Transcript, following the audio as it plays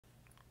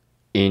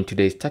In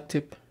today's tech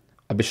tip,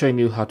 I'll be showing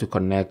you how to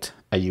connect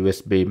a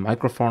USB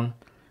microphone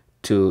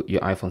to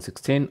your iPhone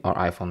 16 or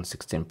iPhone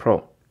 16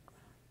 Pro.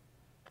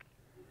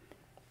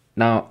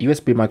 Now,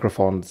 USB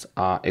microphones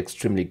are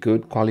extremely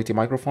good quality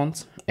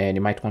microphones, and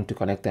you might want to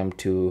connect them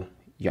to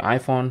your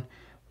iPhone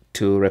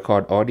to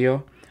record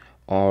audio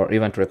or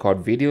even to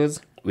record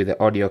videos with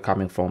the audio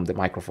coming from the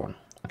microphone.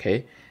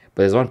 Okay,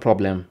 but there's one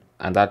problem,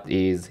 and that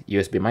is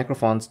USB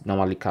microphones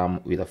normally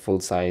come with a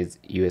full-size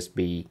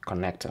USB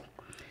connector.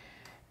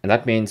 And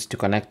that means to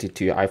connect it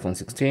to your iPhone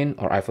 16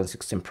 or iPhone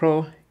 16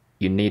 Pro,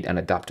 you need an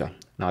adapter.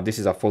 Now, this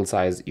is a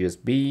full-size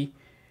USB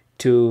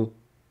to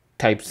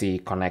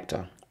Type-C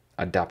connector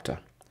adapter.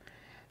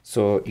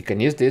 So you can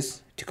use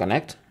this to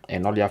connect,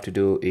 and all you have to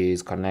do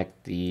is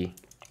connect the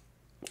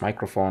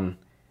microphone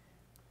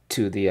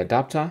to the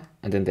adapter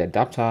and then the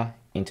adapter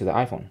into the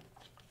iPhone.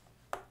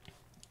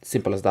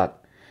 Simple as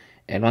that.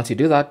 And once you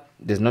do that,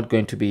 there's not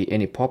going to be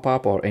any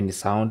pop-up or any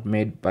sound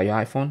made by your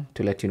iPhone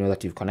to let you know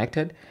that you've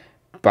connected,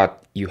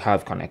 but you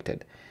have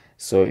connected.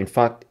 So in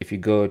fact, if you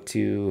go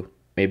to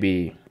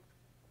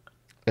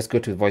let's go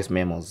to voice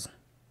memos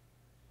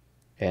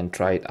and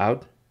try it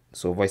out.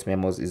 So voice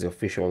memos is the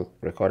official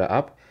recorder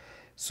app.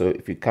 So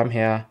if you come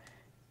here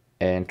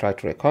and try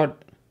to record,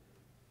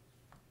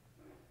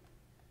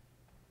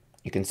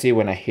 you can see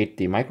when I hit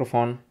the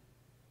microphone,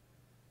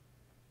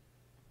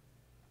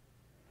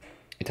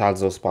 it has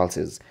those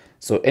pulses.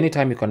 So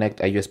anytime you connect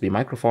a USB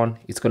microphone,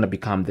 it's going to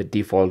become the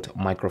default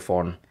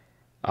microphone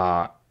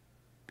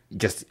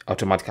just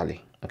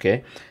automatically.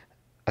 Okay,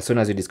 as soon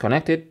as you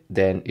disconnect it,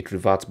 then it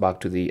reverts back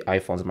to the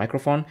iPhone's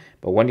microphone,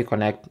 but when you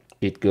connect,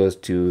 it goes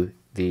to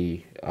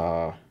the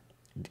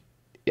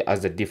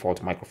as the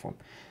default microphone.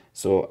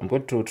 So I'm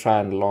going to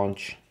try and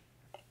launch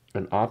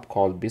an app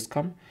called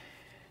Biscam.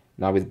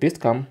 Now with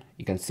Biscam,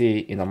 you can see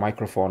in the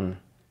microphone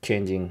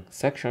changing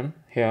section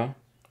here,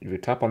 if you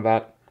tap on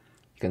that,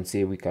 you can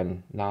see we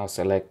can now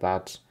select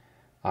that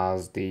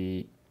as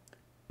the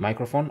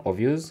microphone of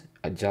use,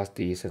 adjust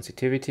the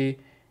sensitivity,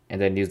 and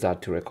then use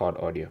that to record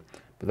audio.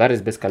 But that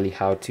is basically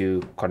how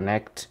to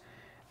connect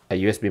a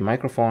USB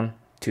microphone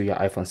to your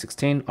iPhone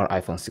 16 or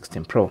iPhone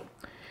 16 Pro.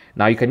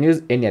 Now you can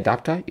use any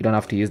adapter, you don't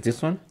have to use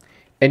this one.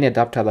 Any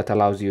adapter that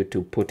allows you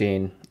to put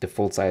in the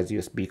full-size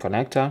USB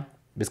connector,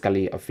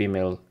 basically a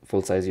female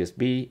full-size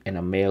USB and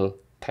a male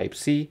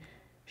Type-C,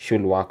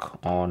 should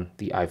work on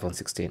the iPhone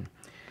 16.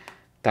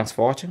 Thanks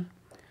for watching.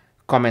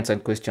 Comments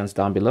and questions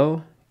down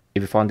below.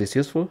 If you found this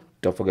useful,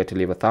 don't forget to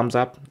leave a thumbs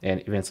up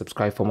and even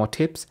subscribe for more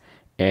tips,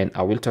 and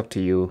I will talk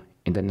to you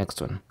in the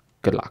next one.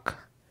 Good luck.